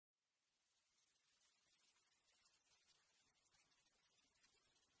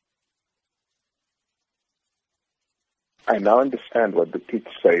I now understand what the kids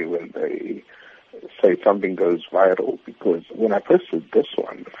say when they say something goes viral, because when I posted this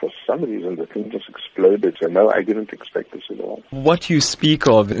one, for some reason the thing just exploded. So no, I didn't expect this at all. What you speak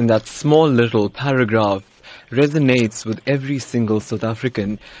of in that small little paragraph resonates with every single South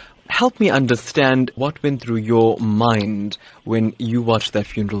African. Help me understand what went through your mind when you watched that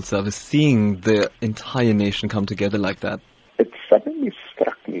funeral service, seeing the entire nation come together like that. It suddenly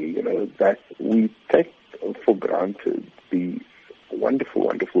struck me, that we take for granted the wonderful,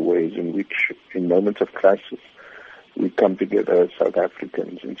 wonderful ways in which, in moments of crisis, we come together as South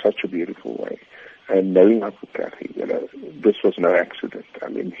Africans in such a beautiful way. And knowing Uncle Kathy, this was no accident. I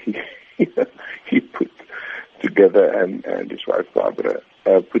mean, he put together, and his wife Barbara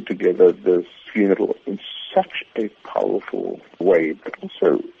put together this funeral in such a powerful way, but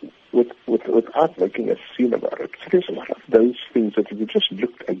also without making a scene about it. So there's a lot of those things that if you just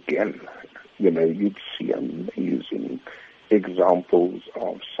looked again, you'd see amazing examples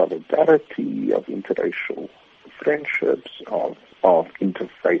of solidarity, of interracial friendships, of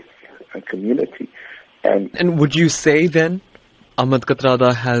interfaith community. And would you say then THAT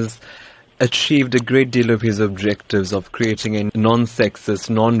Kathrada has achieved a great deal of his objectives of creating a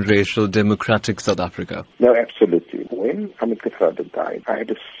non-sexist, non-racial, democratic South Africa? No, absolutely. When THAT Kathrada died, I had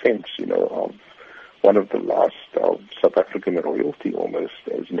a sense, of one of the last of South African royalty, almost,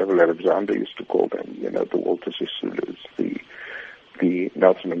 as Neville Alexander used to call them, the Walter Sisulus, the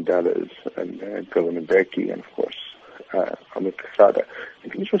Nelson Mandelas, and Govan Mbeki, and of course, THAT Kathrada.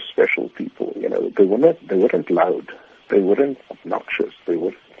 These were special people, they weren't loud, they weren't obnoxious, they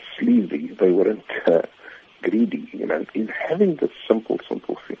weren't sleazy, they weren't greedy, in having this simple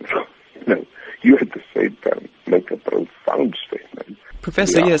thing, you at the same time make a profound statement.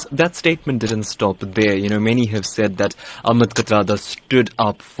 Professor, yes, that statement didn't stop there. Many have said that THAT Kathrada stood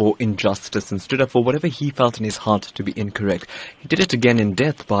up for injustice and stood up for whatever he felt in his heart to be incorrect. He did it again in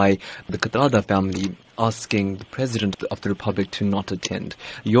death by the Kathrada family asking the President of the Republic to not attend.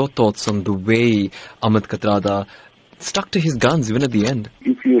 Your thoughts on the way THAT Kathrada stuck to his guns even at the end?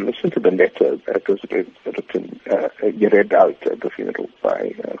 If you listen to the letter that was written, read out at the funeral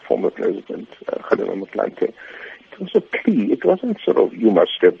by former President Kgalema Motlanthe, it was a plea. It wasn't sort of, you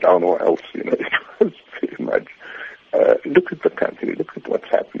must step down or else, It was very much, look at the country, look at what's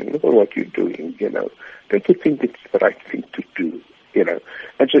happening, look at what you're doing, Don't you think it's the right thing to do,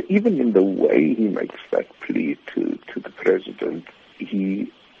 And so even in the way he makes that plea to the President,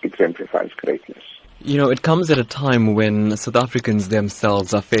 he exemplifies greatness. It comes at a time when South Africans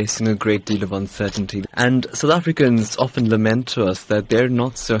themselves are facing a great deal of uncertainty. And South Africans often lament to us that they're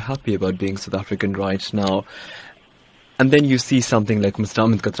not so happy about being South African right now. And then you see something like Mr.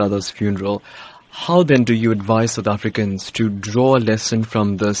 THAT Kathrada's funeral. How then do you advise South Africans to draw a lesson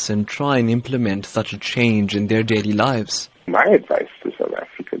from this and try and implement such a change in their daily lives? My advice to South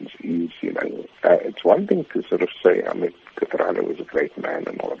Africans is, it's one thing to sort of say, THAT Kathrada was a great man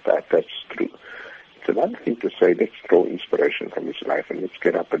and all of that. That's true. It's another thing to say, let's draw inspiration from his life and let's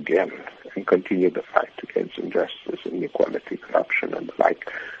get up again and continue the fight against injustice, inequality, corruption, and the like.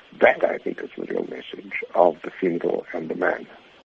 That, I think, is the real message of the funeral and the man.